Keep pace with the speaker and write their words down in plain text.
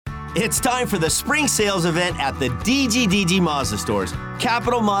It's time for the spring sales event at the DGDG Mazda stores.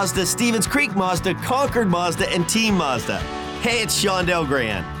 Capital Mazda, Stevens Creek Mazda, Concord Mazda, and Team Mazda. Hey, it's Shondell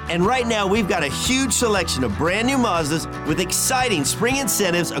Grand. And right now we've got a huge selection of brand new Mazdas with exciting spring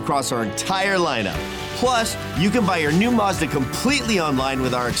incentives across our entire lineup. Plus, you can buy your new Mazda completely online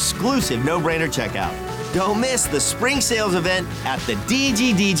with our exclusive no-brainer checkout. Don't miss the spring sales event at the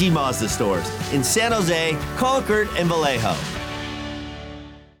DGDG Mazda stores in San Jose, Concord, and Vallejo.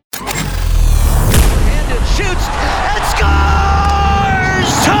 And it shoots and scores!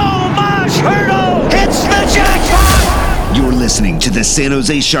 Tomas Hertl hits the jackpot! You're listening to the San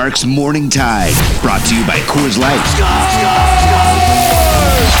Jose Sharks Morning Tide, brought to you by Coors Light. Scores!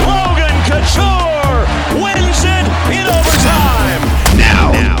 Logan Couture wins it in overtime!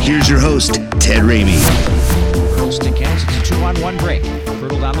 Now, here's your host, Ted Ramey. Stick hands, it's a 2-on-1 break.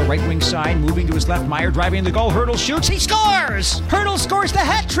 Hertl down the right wing side, moving to his left. Meyer driving the goal. Hertl shoots, he scores! Hertl scores the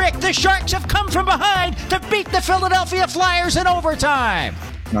hat trick. The Sharks have come from behind to beat the Philadelphia Flyers in overtime.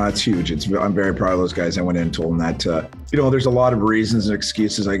 No, it's huge. I'm very proud of those guys. I went in and told them that, there's a lot of reasons and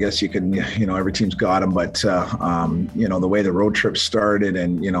excuses. I guess you can, every team's got them. But, the way the road trip started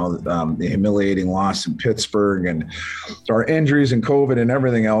and, the humiliating loss in Pittsburgh and our injuries and COVID and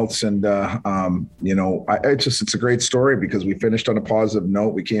everything else. And, it's a great story because we finished on a positive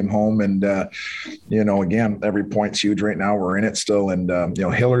note. We came home and, again, every point's huge right now. We're in it still. And,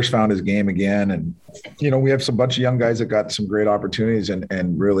 Hiller's found his game again. And, we have some bunch of young guys that got some great opportunities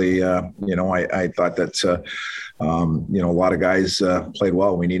and really, I thought that, a lot of guys played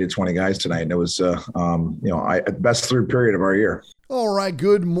well. We needed 20 guys tonight, and it was, best third period of our year. All right,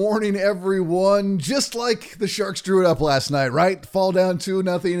 good morning, everyone. Just like the Sharks drew it up last night, right? Fall down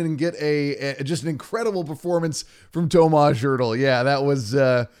 2-0 and get just an incredible performance from Tomas Hertl. Yeah, that was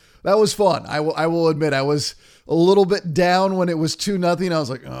fun. I will admit, I was a little bit down when it was 2-0. I was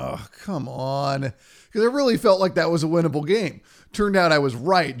like, oh, come on. Because it really felt like that was a winnable game. Turned out I was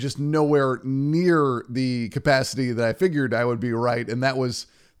right, just nowhere near the capacity that I figured I would be right. And that was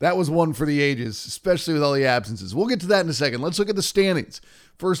one for the ages, especially with all the absences. We'll get to that in a second. Let's look at the standings.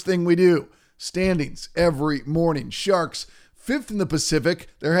 First thing we do, standings every morning. Sharks, 5th in the Pacific.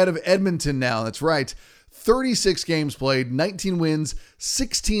 They're ahead of Edmonton now. That's right. 36 games played, 19 wins,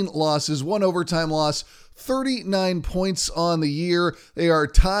 16 losses, 1 overtime loss, 39 points on the year. They are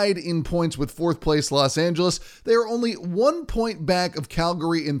tied in points with 4th place Los Angeles. They are only 1 point back of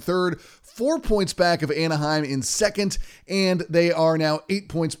Calgary in 3rd, 4 points back of Anaheim in 2nd, and they are now 8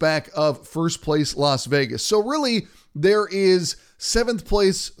 points back of 1st place Las Vegas. So really, there is 7th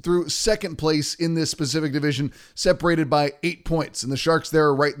place through 2nd place in this Pacific Division, separated by 8 points. And the Sharks there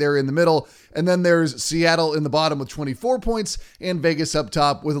are right there in the middle. And then there's Seattle in the bottom with 24 points and Vegas up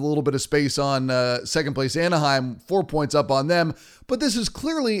top with a little bit of space on 2nd place Anaheim, 4 points up on them. But this is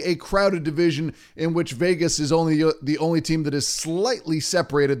clearly a crowded division in which Vegas is only the only team that has slightly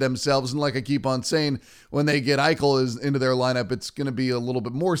separated themselves. And like I keep on saying, when they get Eichel into their lineup, it's going to be a little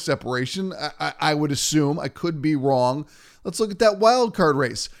bit more separation. I would assume. I could be wrong. Let's look at that wild card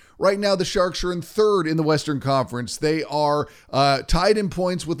race. Right now, the Sharks are in 3rd in the Western Conference. They are tied in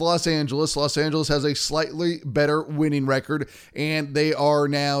points with Los Angeles. Los Angeles has a slightly better winning record, and they are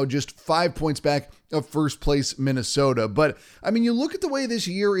now just 5 points back of 1st place Minnesota. But, you look at the way this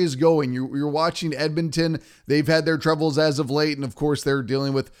year is going. You're watching Edmonton. They've had their troubles as of late, and of course, they're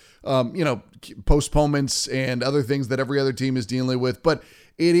dealing with, postponements and other things that every other team is dealing with. But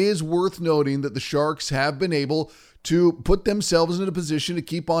it is worth noting that the Sharks have been able to put themselves in a position to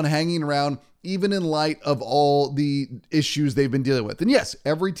keep on hanging around, even in light of all the issues they've been dealing with. And yes,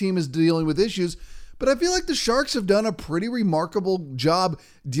 every team is dealing with issues, but I feel like the Sharks have done a pretty remarkable job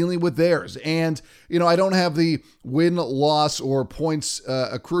dealing with theirs. And, I don't have the win, loss, or points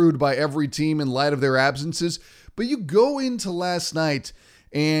accrued by every team in light of their absences, but you go into last night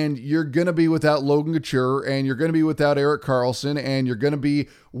and you're going to be without Logan Couture, and you're going to be without Erik Karlsson, and you're going to be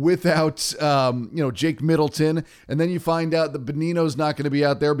without, Jake Middleton. And then you find out that Bonino's not going to be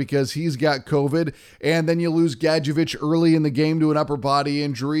out there because he's got COVID. And then you lose Gadjevich early in the game to an upper body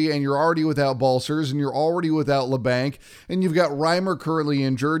injury, and you're already without Balcers, and you're already without LeBanc, and you've got Reimer currently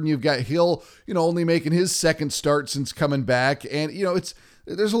injured, and you've got Hill, only making his 2nd start since coming back. And,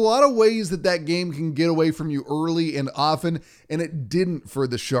 there's a lot of ways that game can get away from you early and often, and it didn't for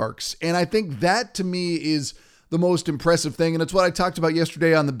the Sharks. And I think that, to me, is the most impressive thing, and it's what I talked about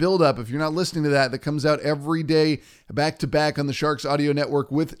yesterday on the build-up. If you're not listening to that comes out every day, back-to-back on the Sharks Audio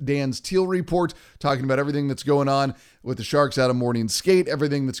Network with Dan's Teal Report, talking about everything that's going on with the Sharks out of morning skate,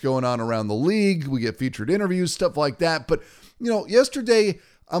 everything that's going on around the league. We get featured interviews, stuff like that. But Yesterday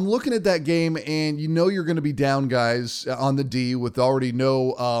I'm looking at that game and you're going to be down guys on the D with already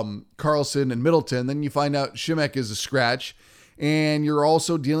no Carlson and Middleton. Then you find out Šimek is a scratch and you're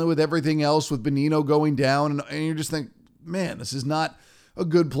also dealing with everything else with Bonino going down. And you just think, man, this is not a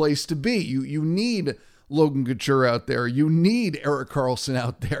good place to be. You need Logan Couture out there. You need Erik Karlsson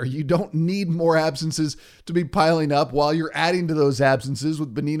out there. You don't need more absences to be piling up while you're adding to those absences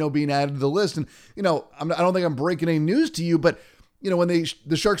with Bonino being added to the list. And, I don't think I'm breaking any news to you, but, when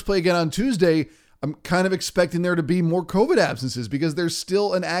the Sharks play again on Tuesday, I'm kind of expecting there to be more COVID absences because there's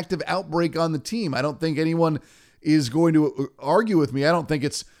still an active outbreak on the team. I don't think anyone is going to argue with me. I don't think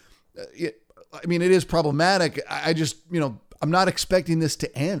it is problematic. I just, I'm not expecting this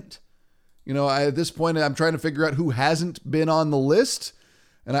to end. At this point, I'm trying to figure out who hasn't been on the list,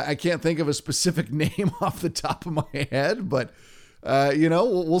 and I can't think of a specific name off the top of my head, but,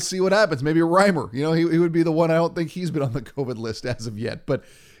 we'll see what happens. Maybe Reimer, he would be the one. I don't think he's been on the COVID list as of yet, but,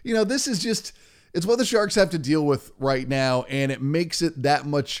 this is just, it's what the Sharks have to deal with right now, and it makes it that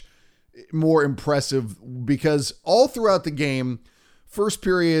much more impressive because all throughout the game, first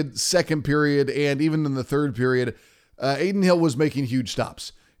period, second period, and even in the third period, Adin Hill was making huge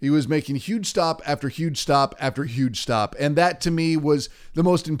stops. He was making huge stop after huge stop after huge stop. And that to me was the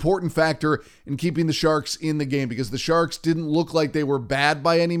most important factor in keeping the Sharks in the game because the Sharks didn't look like they were bad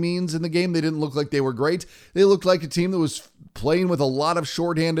by any means in the game. They didn't look like they were great. They looked like a team that was playing with a lot of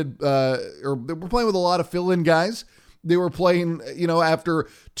shorthanded, or they were playing with a lot of fill-in guys. They were playing, after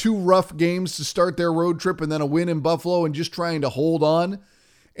 2 rough games to start their road trip and then a win in Buffalo and just trying to hold on.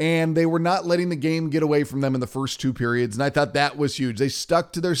 And they were not letting the game get away from them in the first 2 periods. And I thought that was huge. They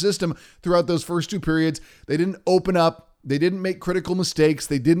stuck to their system throughout those first 2 periods. They didn't open up. They didn't make critical mistakes.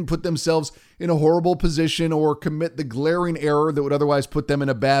 They didn't put themselves in a horrible position or commit the glaring error that would otherwise put them in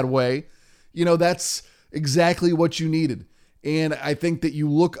a bad way. That's exactly what you needed. And I think that you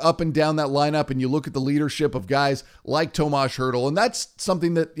look up and down that lineup and you look at the leadership of guys like Tomas Hertl. And that's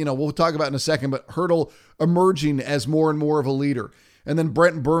something that, we'll talk about in a second, but Hertl emerging as more and more of a leader. And then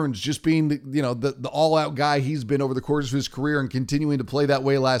Brent Burns just being the all-out guy he's been over the course of his career and continuing to play that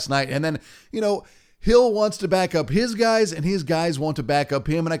way last night. And then, Hill wants to back up his guys and his guys want to back up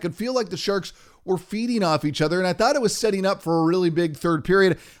him. And I could feel like the Sharks were feeding off each other. And I thought it was setting up for a really big third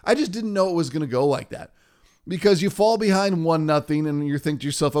period. I just didn't know it was going to go like that because you fall behind 1-0 and you think to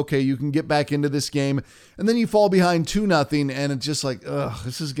yourself, okay, you can get back into this game. And then you fall behind 2-0 and it's just like,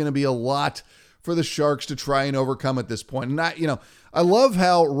 this is going to be a lot for the Sharks to try and overcome at this point. And I love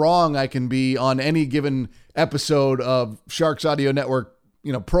how wrong I can be on any given episode of Sharks Audio Network,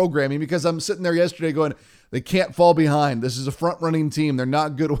 programming, because I'm sitting there yesterday going, they can't fall behind. This is a front-running team. They're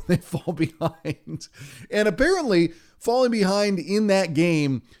not good when they fall behind. And apparently, falling behind in that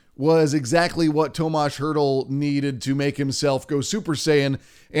game was exactly what Tomas Hertl needed to make himself go Super Saiyan,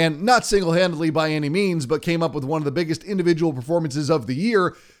 and not single-handedly by any means, but came up with one of the biggest individual performances of the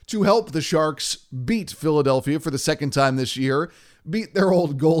year to help the Sharks beat Philadelphia for the second time this year, beat their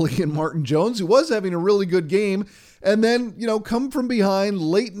old goalie in Martin Jones, who was having a really good game, and then, come from behind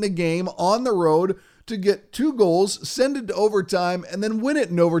late in the game on the road to get 2 goals, send it to overtime, and then win it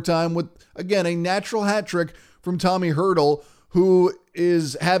in overtime with, again, a natural hat trick from Tommy Hertl, who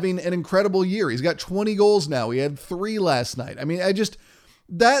is having an incredible year. He's got 20 goals now. He had 3 last night. I mean,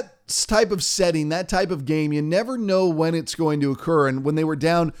 that type of setting, that type of game, you never know when it's going to occur. And when they were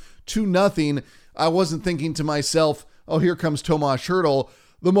down 2-0, I wasn't thinking to myself, oh, here comes Tomas Hertl.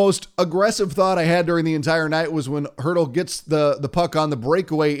 The most aggressive thought I had during the entire night was when Hertl gets the puck on the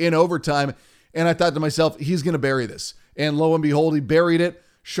breakaway in overtime. And I thought to myself, he's going to bury this. And lo and behold, he buried it.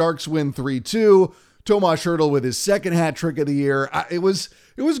 Sharks win 3-2. Tomas Hertl with his second hat trick of the year. It was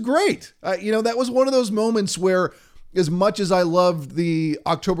great. That was one of those moments where, as much as I loved the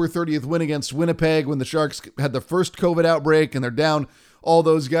October 30th win against Winnipeg when the Sharks had the first COVID outbreak and they're down all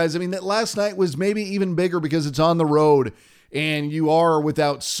those guys, that last night was maybe even bigger because it's on the road and you are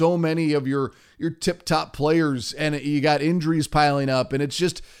without so many of your tip-top players and you got injuries piling up. And it's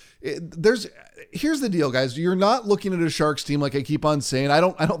just, here's the deal, guys. You're not looking at a Sharks team like I keep on saying. I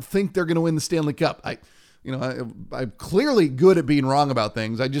don't think they're going to win the Stanley Cup. I'm clearly good at being wrong about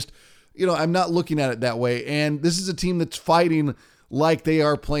things. I'm not looking at it that way. And this is a team that's fighting like they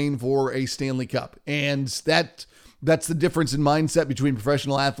are playing for a Stanley Cup. And that's the difference in mindset between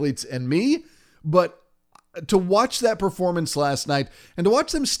professional athletes and me. But to watch that performance last night and to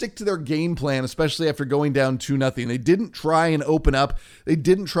watch them stick to their game plan, especially after going down 2-0, they didn't try and open up. They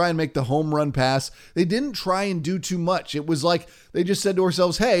didn't try and make the home run pass. They didn't try and do too much. It was like they just said to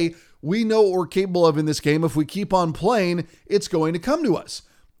ourselves, hey, we know what we're capable of in this game. If we keep on playing, it's going to come to us.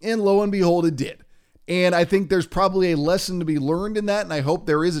 And lo and behold, it did. And I think there's probably a lesson to be learned in that. And I hope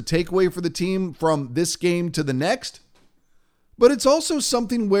there is a takeaway for the team from this game to the next. But it's also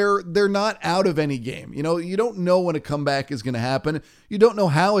something where they're not out of any game. You know, you don't know when a comeback is going to happen. You don't know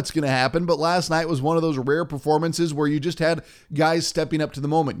how it's going to happen. But last night was one of those rare performances where you just had guys stepping up to the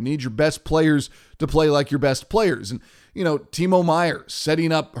moment. You need your best players to play like your best players. And, you know, Timo Meier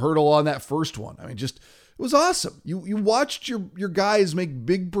setting up Hertl on that first one. I mean, just, it was awesome. You watched your guys make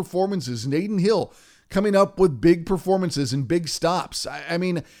big performances. And Adin Hill coming up with big performances and big stops. I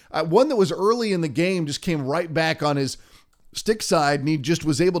mean, one that was early in the game just came right back on his stick side, and he just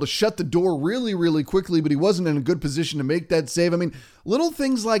was able to shut the door really, really quickly, but he wasn't in a good position to make that save. I mean, little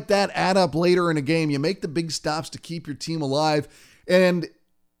things like that add up later in a game. You make the big stops to keep your team alive, and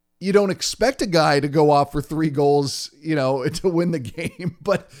you don't expect a guy to go off for 3 goals, you know, to win the game,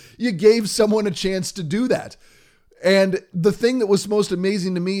 but you gave someone a chance to do that. And the thing that was most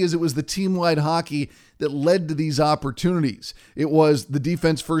amazing to me is it was the team-wide hockey that led to these opportunities. It was the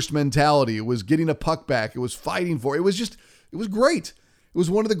defense-first mentality. It was getting a puck back. It was fighting for it. It was great. It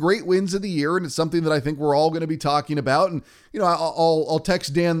was one of the great wins of the year, and it's something that I think we're all going to be talking about. And, you know, I'll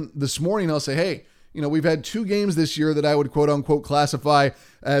text Dan this morning. I'll say, hey, you know, we've had 2 games this year that I would quote-unquote classify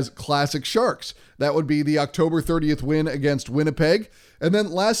as classic Sharks. That would be the October 30th win against Winnipeg. And then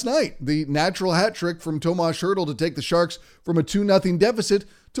last night, the natural hat trick from Tomas Hertl to take the Sharks from a 2-0 deficit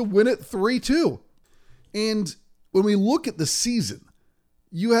to win it 3-2. And when we look at the season,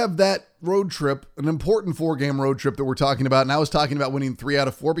 you have that road trip, an important 4-game road trip that we're talking about. And I was talking about winning 3 out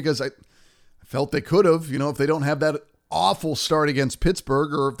of 4 because I felt they could have, you know, if they don't have that awful start against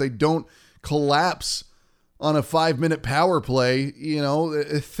Pittsburgh, or if they don't collapse on a 5-minute power play, you know,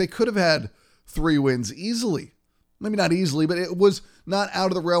 if they could have had 3 wins easily. Maybe not easily, but it was not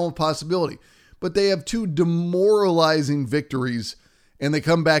out of the realm of possibility. But they have 2 demoralizing victories, and they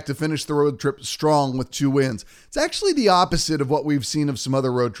come back to finish the road trip strong with 2 wins. It's actually the opposite of what we've seen of some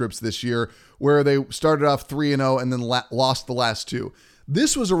other road trips this year, where they started off 3-0 and then lost the last 2.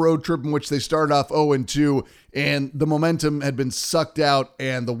 This was a road trip in which they started off 0-2, and the momentum had been sucked out,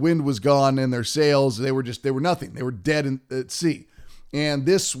 and the wind was gone in their sails. They were nothing. They were dead at sea. And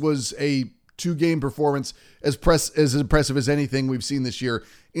this was a 2-game performance as impressive as anything we've seen this year,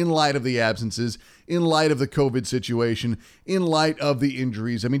 in light of the absences, in light of the COVID situation, in light of the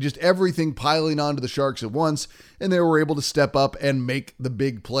injuries. I mean, just everything piling onto the Sharks at once, and they were able to step up and make the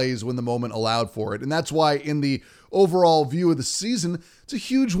big plays when the moment allowed for it. And that's why in the overall view of the season, it's a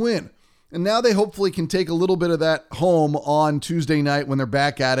huge win. And now they hopefully can take a little bit of that home on Tuesday night when they're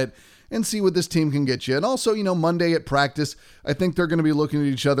back at it and see what this team can get you. And also, you know, Monday at practice, I think they're going to be looking at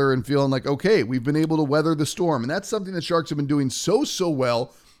each other and feeling like, okay, we've been able to weather the storm. And that's something the Sharks have been doing so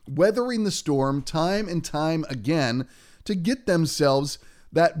well, weathering the storm time and time again to get themselves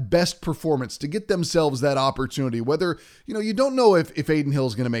that best performance, to get themselves that opportunity. Whether, you know, you don't know if Adin Hill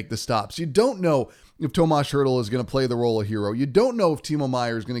is going to make the stops. You don't know if Tomas Hertl is going to play the role of hero. You don't know if Timo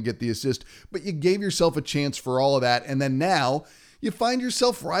Meier is going to get the assist, but you gave yourself a chance for all of that. And then now you find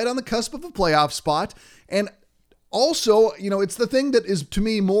yourself right on the cusp of a playoff spot. And also, you know, it's the thing that is, to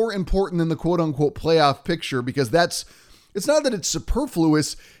me, more important than the quote-unquote playoff picture, because it's not that it's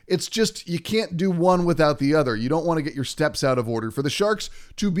superfluous. It's just you can't do one without the other. You don't want to get your steps out of order. For the Sharks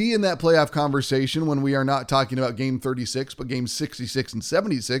to be in that playoff conversation when we are not talking about game 36, but game 66 and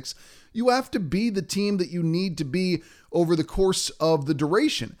 76, you have to be the team that you need to be over the course of the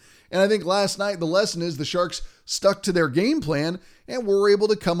duration. And I think last night the lesson is the Sharks stuck to their game plan and were able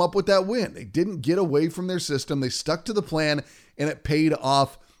to come up with that win. They didn't get away from their system. They stuck to the plan, and it paid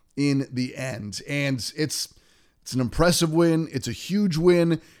off in the end. And it's an impressive win. It's a huge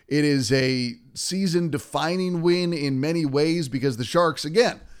win. It is a season-defining win in many ways, because the Sharks,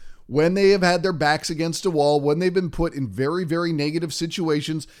 again, when they have had their backs against a wall, when they've been put in very, very negative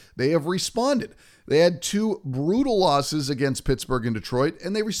situations, they have responded. They had 2 brutal losses against Pittsburgh and Detroit,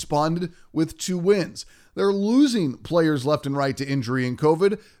 and they responded with 2 wins. They're losing players left and right to injury and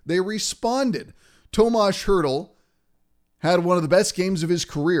COVID. They responded. Tomas Hertl had one of the best games of his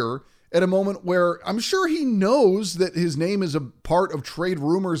career at a moment where I'm sure he knows that his name is a part of trade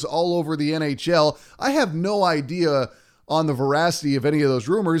rumors all over the NHL. I have no idea on the veracity of any of those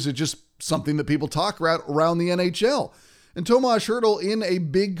rumors. It's just something that people talk about around the NHL. And Tomas Hertl, in a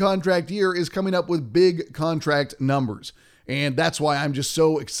big contract year, is coming up with big contract numbers. And that's why I'm just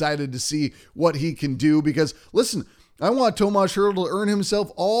so excited to see what he can do, because, listen, I want Tomas Hertl to earn himself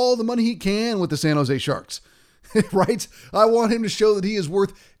all the money he can with the San Jose Sharks. Right? I want him to show that he is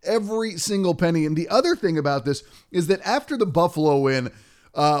worth every single penny. And the other thing about this is that after the Buffalo win,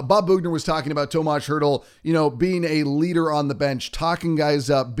 Bob Boughner was talking about Tomas Hertl, being a leader on the bench, talking guys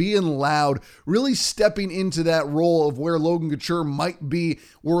up, being loud, really stepping into that role of where Logan Couture might be,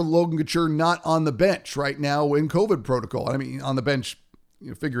 where Logan Couture not on the bench right now in COVID protocol. I mean, on the bench,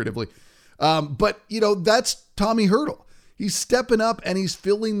 figuratively. But that's Tommy Hertl. He's stepping up and he's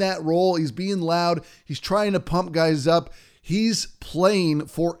filling that role. He's being loud. He's trying to pump guys up. He's playing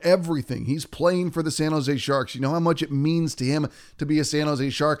for everything. He's playing for the San Jose Sharks. You know how much it means to him to be a San Jose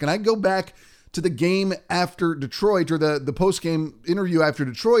Shark. And I go back to the game after Detroit, or the post-game interview after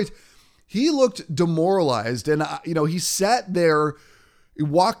Detroit. He looked demoralized, and he sat there. He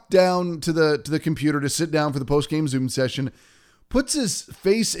walked down to the computer to sit down for the post-game Zoom session, puts his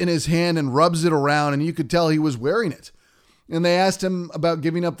face in his hand and rubs it around, and you could tell he was wearing it. And they asked him about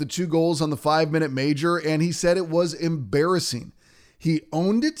giving up the 2 goals on the 5-minute major, and he said it was embarrassing. He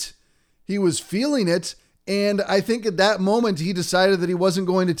owned it. He was feeling it. And I think at that moment, he decided that he wasn't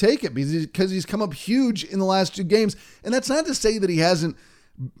going to take it because he's come up huge in the last 2 games. And that's not to say that he hasn't,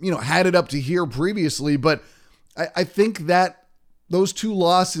 had it up to here previously, but I think that those 2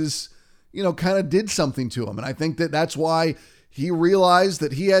 losses, kind of did something to him. And I think that that's why he realized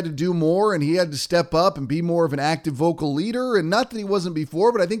that he had to do more and he had to step up and be more of an active vocal leader. And not that he wasn't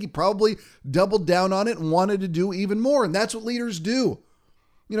before, but I think he probably doubled down on it and wanted to do even more. And that's what leaders do.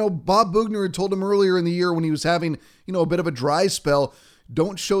 Bob Boughner had told him earlier in the year when he was having, a bit of a dry spell,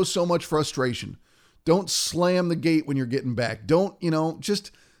 don't show so much frustration. Don't slam the gate when you're getting back. Don't,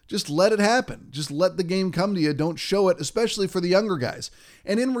 just let it happen. Just let the game come to you. Don't show it, especially for the younger guys.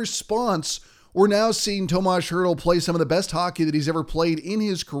 And in response, we're now seeing Tomas Hertl play some of the best hockey that he's ever played in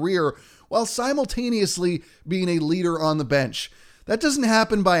his career while simultaneously being a leader on the bench. That doesn't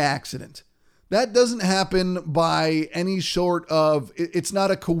happen by accident. That doesn't happen by any sort of, it's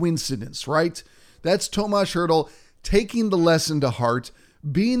not a coincidence, right? That's Tomas Hertl taking the lesson to heart,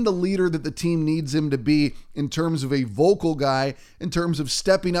 being the leader that the team needs him to be in terms of a vocal guy, in terms of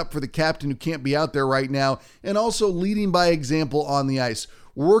stepping up for the captain who can't be out there right now, and also leading by example on the ice.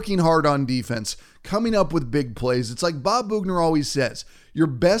 Working hard on defense, coming up with big plays. It's like Bob Boughner always says, your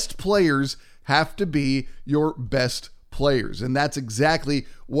best players have to be your best players. And that's exactly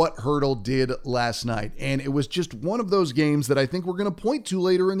what Hertl did last night. And it was just one of those games that I think we're going to point to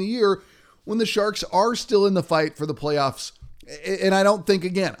later in the year when the Sharks are still in the fight for the playoffs. And I don't think,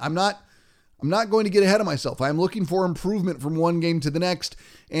 again, I'm not going to get ahead of myself. I'm looking for improvement from one game to the next.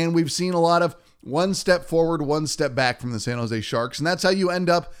 And we've seen a lot of one step forward, one step back from the San Jose Sharks. And that's how you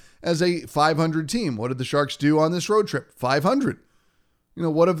end up as a 500 team. What did the Sharks do on this road trip? 500.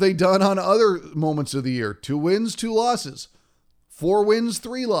 What have they done on other moments of the year? 2 wins, 2 losses. 4 wins,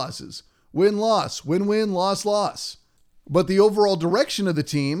 3 losses. Win-loss, win-win, loss-loss. But the overall direction of the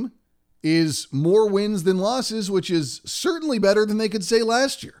team is more wins than losses, which is certainly better than they could say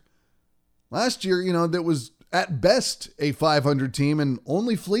last year. Last year, that was at best a 500 team and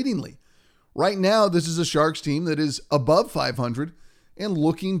only fleetingly. Right now, this is a Sharks team that is above 500 and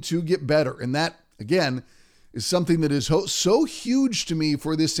looking to get better. And that, again, is something that is so huge to me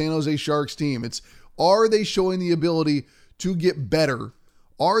for this San Jose Sharks team. It's, are they showing the ability to get better?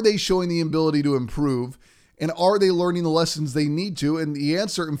 Are they showing the ability to improve? And are they learning the lessons they need to? And the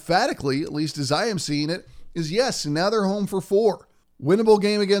answer, emphatically, at least as I am seeing it, is yes. And now they're home for 4. Winnable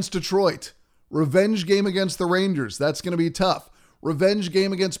game against Detroit. Revenge game against the Rangers. That's going to be tough. Revenge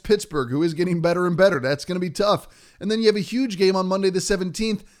game against Pittsburgh, who is getting better and better. That's going to be tough. And then you have a huge game on Monday the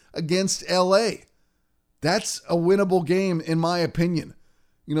 17th against LA. That's a winnable game, in my opinion.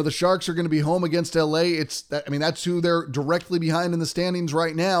 The Sharks are going to be home against LA. That's who they're directly behind in the standings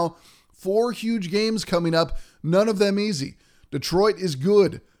right now. 4 huge games coming up, none of them easy. Detroit is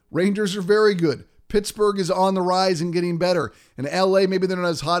good. Rangers are very good. Pittsburgh is on the rise and getting better. And LA, maybe they're not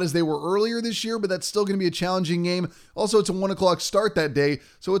as hot as they were earlier this year, but that's still going to be a challenging game. Also, it's a 1 o'clock start that day,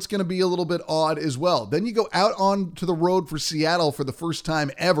 so it's going to be a little bit odd as well. Then you go out onto the road for Seattle for the first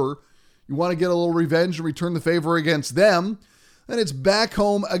time ever. You want to get a little revenge and return the favor against them. Then it's back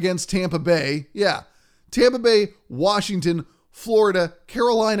home against Tampa Bay. Yeah, Tampa Bay, Washington, Florida,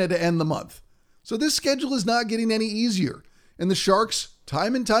 Carolina to end the month. So this schedule is not getting any easier. And the Sharks,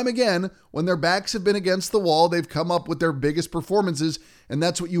 time and time again, when their backs have been against the wall, they've come up with their biggest performances, and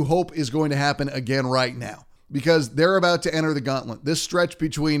that's what you hope is going to happen again right now, because they're about to enter the gauntlet. This stretch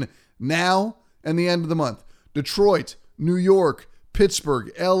between now and the end of the month. Detroit, New York,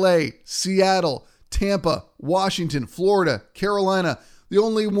 Pittsburgh, LA, Seattle, Tampa, Washington, Florida, Carolina. The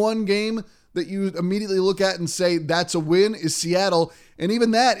only one game that you immediately look at and say that's a win is Seattle. And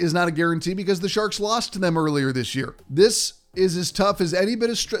even that is not a guarantee because the Sharks lost to them earlier this year. This is as tough as any bit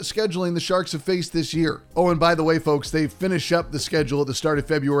of scheduling the Sharks have faced this year. Oh, and by the way, folks, they finish up the schedule at the start of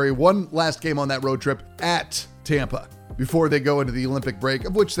February. One last game on that road trip at Tampa before they go into the Olympic break,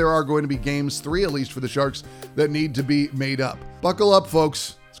 of which there are going to be games 3, at least for the Sharks, that need to be made up. Buckle up,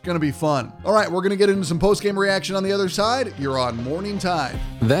 folks. It's going to be fun. All right, we're going to get into some post-game reaction on the other side. You're on Morning Tide.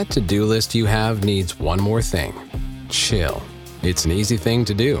 That to-do list you have needs one more thing. Chill. It's an easy thing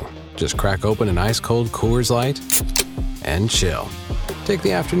to do. Just crack open an ice-cold Coors Light and chill. Take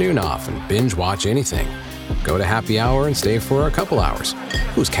the afternoon off and binge watch anything. Go to happy hour and stay for a couple hours.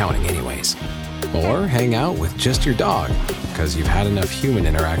 Who's counting anyways? Or hang out with just your dog, because you've had enough human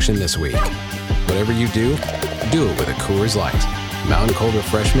interaction this week. Whatever you do it with a Coors Light. Mountain cold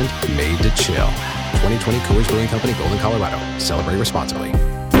refreshment made to chill. 2020 Coors Brewing Company, Golden, Colorado. Celebrate responsibly.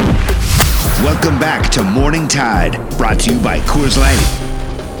 Welcome back to Morning Tide, brought to you by Coors Light.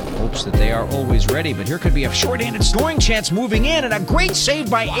 Hopes that they are always ready, but here could be a shorthanded scoring chance moving in, and a great save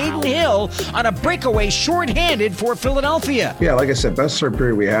by Adin Hill on a breakaway shorthanded for Philadelphia. Yeah, like I said, best third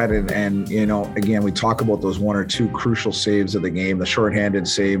period we had, and you know, again, we talk about those 1 or 2 crucial saves of the game. The shorthanded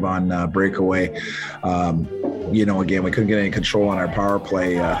save on breakaway. You know, again, we couldn't get any control on our power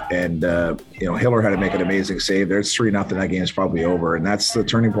play, and you know, Hiller had to make an amazing save. There's 3-0. That game's probably over, and that's the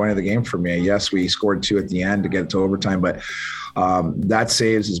turning point of the game for me. Yes, we scored 2 at the end to get it to overtime, but that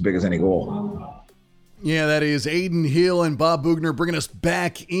save's as big as any goal. Yeah, that is Adin Hill and Bob Boughner bringing us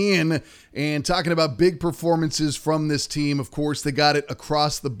back in and talking about big performances from this team. Of course, they got it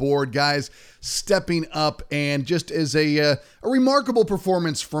across the board, guys stepping up, and just as a remarkable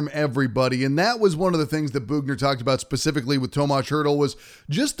performance from everybody. And that was one of the things that Boughner talked about specifically with Tomas Hertl, was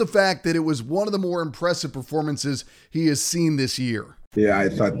just the fact that it was one of the more impressive performances he has seen this year. Yeah, I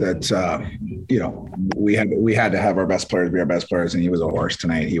thought that, you know, we had to have our best players be our best players, and he was a horse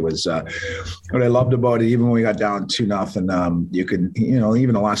tonight. He was, what I loved about it, even when we got down 2-0, you could, you know,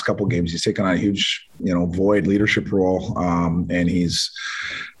 even the last couple of games, he's taken on a huge, you know, void leadership role, and he's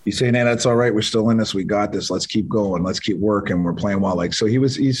saying, hey, that's all right. We're still in this. We got this. Let's keep going. Let's keep working. We're playing well. Like, so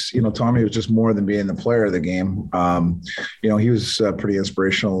he's, you know, Tommy was just more than being the player of the game. You know, he was pretty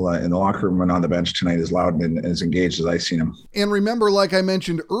inspirational in the locker room and on the bench tonight, as loud and as engaged as I've seen him. And remember, like I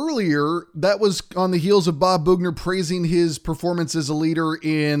mentioned earlier, that was on the heels of Bob Boughner praising his performance as a leader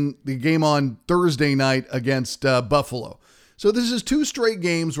in the game on Thursday night against Buffalo. So this is 2 straight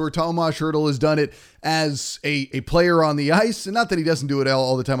games where Tomas Hertl has done it as a player on the ice. And not that he doesn't do it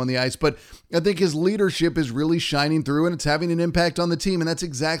all the time on the ice, but I think his leadership is really shining through, and it's having an impact on the team. And that's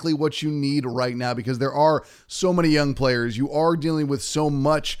exactly what you need right now, because there are so many young players. You are dealing with so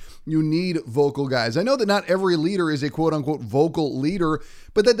much. You need vocal guys. I know that not every leader is a quote unquote vocal leader,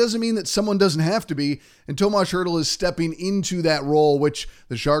 but that doesn't mean that someone doesn't have to be. And Tomas Hertl is stepping into that role, which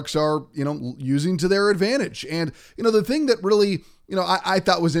the Sharks are, you know, using to their advantage. And, you know, the thing that really, you know, I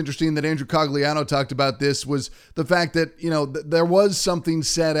thought was interesting that Andrew Cogliano talked about this was the fact that, you know, there was something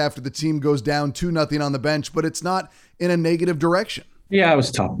said after the team goes down 2-0 on the bench, but it's not in a negative direction. Yeah, it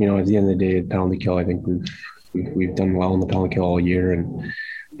was tough. You know, at the end of the day, penalty kill, I think we've done well in the penalty kill all year, and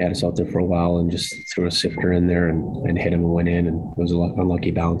had us out there for a while and just threw a sifter in there and hit him and went in, and it was an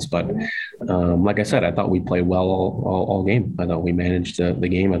unlucky bounce. But like I said, I thought we played well all game. I thought we managed the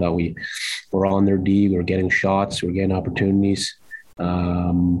game. I thought we were on their D. We were getting shots. We were getting opportunities.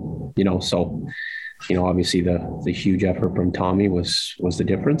 You know, so, you know, obviously the huge effort from Tommy was the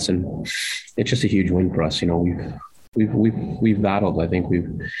difference, and it's just a huge win for us. You know, we've battled. I think we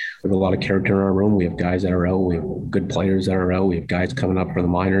have a lot of character in our room. We have guys that are out. We have good players that are out. We have guys coming up for the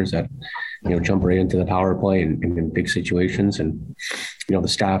minors that, you know, jump right into the power play and in big situations. And, you know, the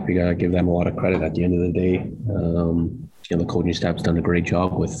staff, you got to give them a lot of credit at the end of the day. You know, the coaching staff's done a great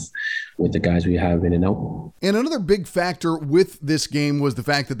job with the guys we have in and out. And another big factor with this game was the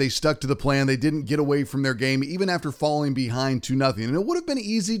fact that they stuck to the plan. They didn't get away from their game, even after falling behind 2-0. And it would have been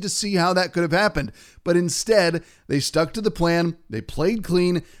easy to see how that could have happened. But instead, they stuck to the plan. They played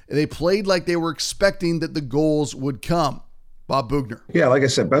clean. They played like they were expecting that the goals would come. Bob Boughner. Yeah, like I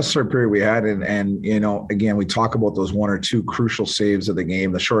said, best third period we had. And you know, again, we talk about those 1 or 2 crucial saves of the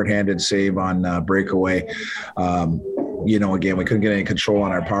game. The shorthanded save on breakaway. You know, again, we couldn't get any control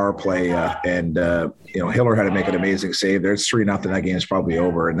on our power play, and you know, Hiller had to make an amazing save. There's 3-0. That game's probably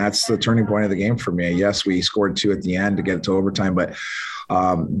over, and that's the turning point of the game for me. Yes, we scored 2 at the end to get it to overtime, but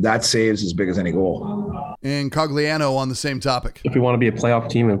that save's as big as any goal. And Cogliano on the same topic. If we want to be a playoff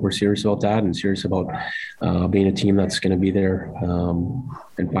team, if we're serious about that and serious about being a team that's going to be there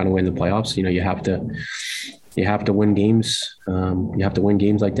and find a way in the playoffs, you know, you have to win games. You have to win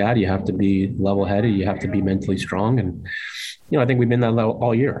games like that. You have to be level-headed. You have to be mentally strong. And, I think we've been that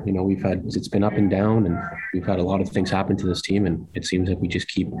all year. It's been up and down, and we've had a lot of things happen to this team, and it seems like we just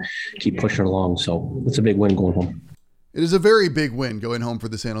keep pushing along. So it's a big win going home. It is a very big win going home for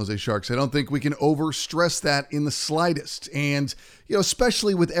the San Jose Sharks. I don't think we can overstress that in the slightest. And,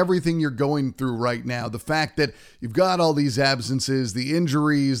 especially with everything you're going through right now, the fact that you've got all these absences, the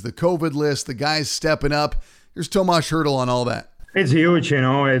injuries, the COVID list, the guys stepping up. Here's Tomas Hertl on all that. It's huge,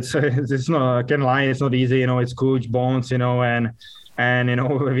 it's not, I can't lie, it's not easy, it's Kuch, Bones, and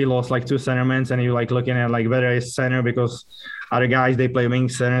we lost like 2 centermen, and you're like looking at like whether it's center, because other guys, they play wing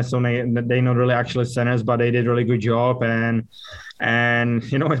center, so they not really actually centers, but they did a really good job. And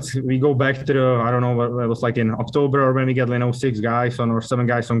we go back to the, I don't know what it was like in October, or when we get 6 guys or 7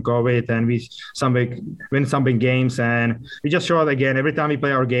 guys on COVID, and we win some big games, and we just show it again every time we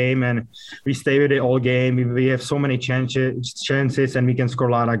play our game, and we stay with it all game. We have so many chances, and we can score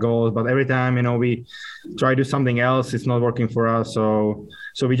a lot of goals, but every time we try to do something else, it's not working for us. So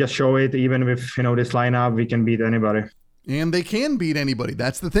we just show it, even with this lineup, we can beat anybody. And they can beat anybody.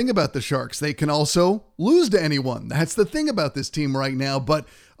 That's the thing about the Sharks. They can also lose to anyone. That's the thing about this team right now. But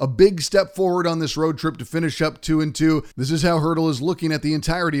a big step forward on this road trip to finish up 2-2. This is how Hertl is looking at the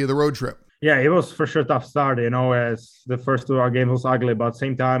entirety of the road trip. Yeah, it was for sure a tough start, as the first 2 games was ugly. But at the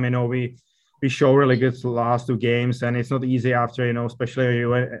same time, we show really good the last 2 games. And it's not easy after, especially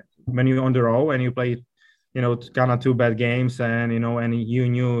when you're on the road and you play, kind of 2 bad games. And, and you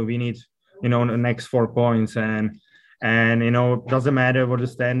knew we need, the next 4 points. And it doesn't matter what the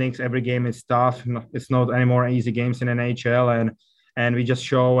standings. Every game is tough. It's not any more easy games in NHL, and we just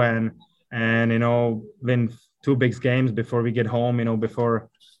show and win 2 big games before we get home. Before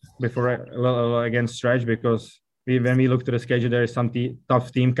against stretch, because when we look to the schedule, there is some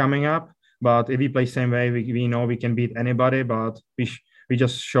tough team coming up. But if we play same way, we know we can beat anybody. But we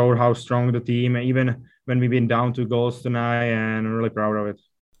just showed how strong the team, even when we've been down 2 goals tonight, and I'm really proud of it.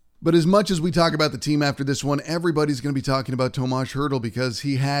 But as much as we talk about the team after this one, everybody's going to be talking about Tomas Hertl, because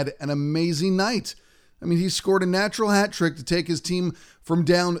he had an amazing night. I mean, he scored a natural hat trick to take his team from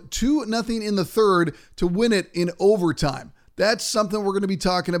down 2-0 in the third to win it in overtime. That's something we're going to be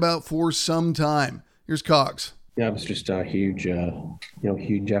talking about for some time. Here's Cogs. Yeah, it was just a huge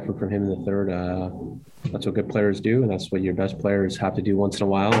effort from him in the third. That's what good players do, and that's what your best players have to do once in a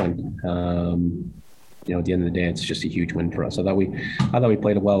while. And at the end of the day, it's just a huge win for us. I thought we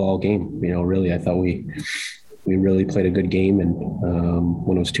played well all game. Really, I thought we really played a good game. And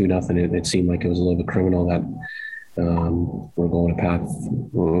when it was 2-0, it seemed like it was a little bit criminal that we're going a path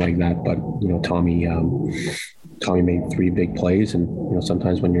like that. But Tommy made 3 big plays, and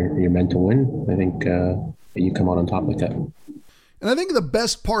sometimes when you're meant to win, I think you come out on top like that. And I think the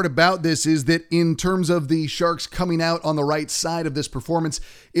best part about this is that in terms of the Sharks coming out on the right side of this performance,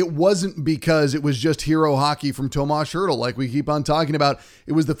 it wasn't because it was just hero hockey from Tomas Hertl, like we keep on talking about.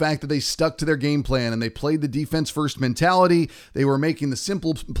 It was the fact that they stuck to their game plan and they played the defense first mentality. They were making the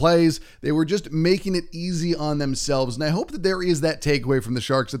simple plays. They were just making it easy on themselves. And I hope that there is that takeaway from the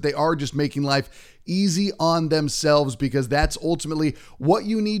Sharks, that they are just making life easy on themselves, because that's ultimately what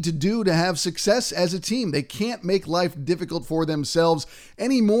you need to do to have success as a team. They can't make life difficult for themselves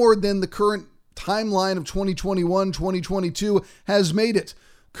any more than the current timeline of 2021, 2022 has made it.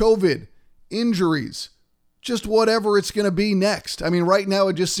 COVID, injuries, just whatever it's going to be next. I mean, right now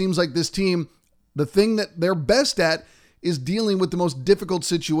it just seems like this team, the thing that they're best at is dealing with the most difficult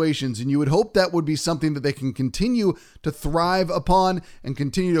situations. And you would hope that would be something that they can continue to thrive upon and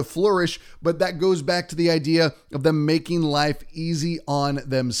continue to flourish. But that goes back to the idea of them making life easy on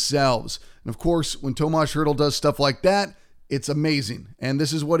themselves. And of course, when Tomas Hertl does stuff like that, it's amazing. And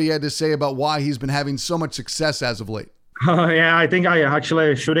this is what he had to say about why he's been having so much success as of late. Yeah, I think I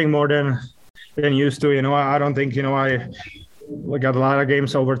actually shooting more than used to. I don't think, we got a lot of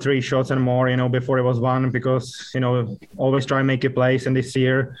games over 3 shots and more, before it was 1, because, always try and make a place. And this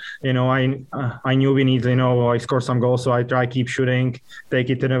year, I knew we need, I scored some goals. So I try keep shooting, take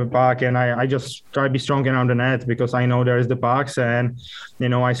it to the puck. And I just try to be strong around the net, because I know there is the pucks. And,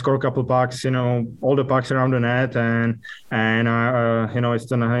 I score a couple pucks, all the pucks around the net. And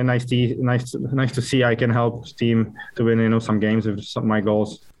it's nice to see I can help the team to win, some games with some of my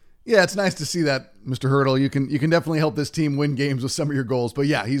goals. Yeah, it's nice to see that, Mr. Hertl. You can definitely help this team win games with some of your goals. But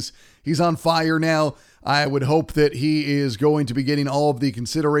yeah, he's on fire now. I would hope that he is going to be getting all of the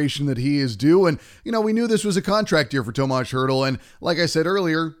consideration that he is due. And, we knew this was a contract year for Tomas Hertl. And like I said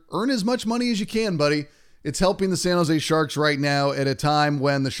earlier, earn as much money as you can, buddy. It's helping the San Jose Sharks right now at a time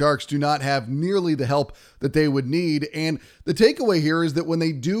when the Sharks do not have nearly the help that they would need. And the takeaway here is that when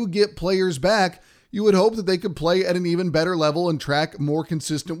they do get players back, you would hope that they could play at an even better level and track more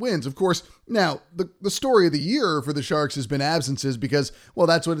consistent wins. Of course, now, the story of the year for the Sharks has been absences because, well,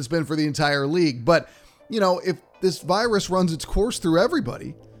 that's what it's been for the entire league. But, if this virus runs its course through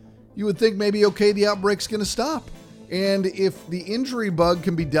everybody, you would think maybe, okay, the outbreak's going to stop. And if the injury bug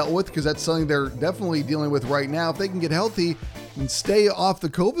can be dealt with, because that's something they're definitely dealing with right now, if they can get healthy and stay off the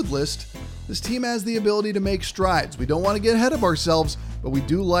COVID list, this team has the ability to make strides. We don't want to get ahead of ourselves, but we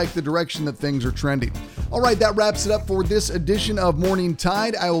do like the direction that things are trending. All right, that wraps it up for this edition of Morning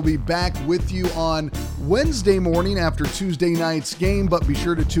Tide. I will be back with you on Wednesday morning after Tuesday night's game, but be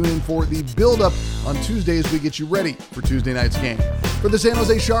sure to tune in for the build-up on Tuesday as we get you ready for Tuesday night's game. For the San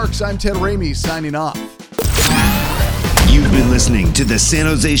Jose Sharks, I'm Ted Ramey signing off. You've been listening to the San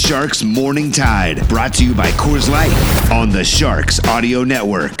Jose Sharks Morning Tide, brought to you by Coors Light on the Sharks Audio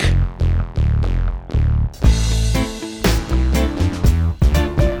Network.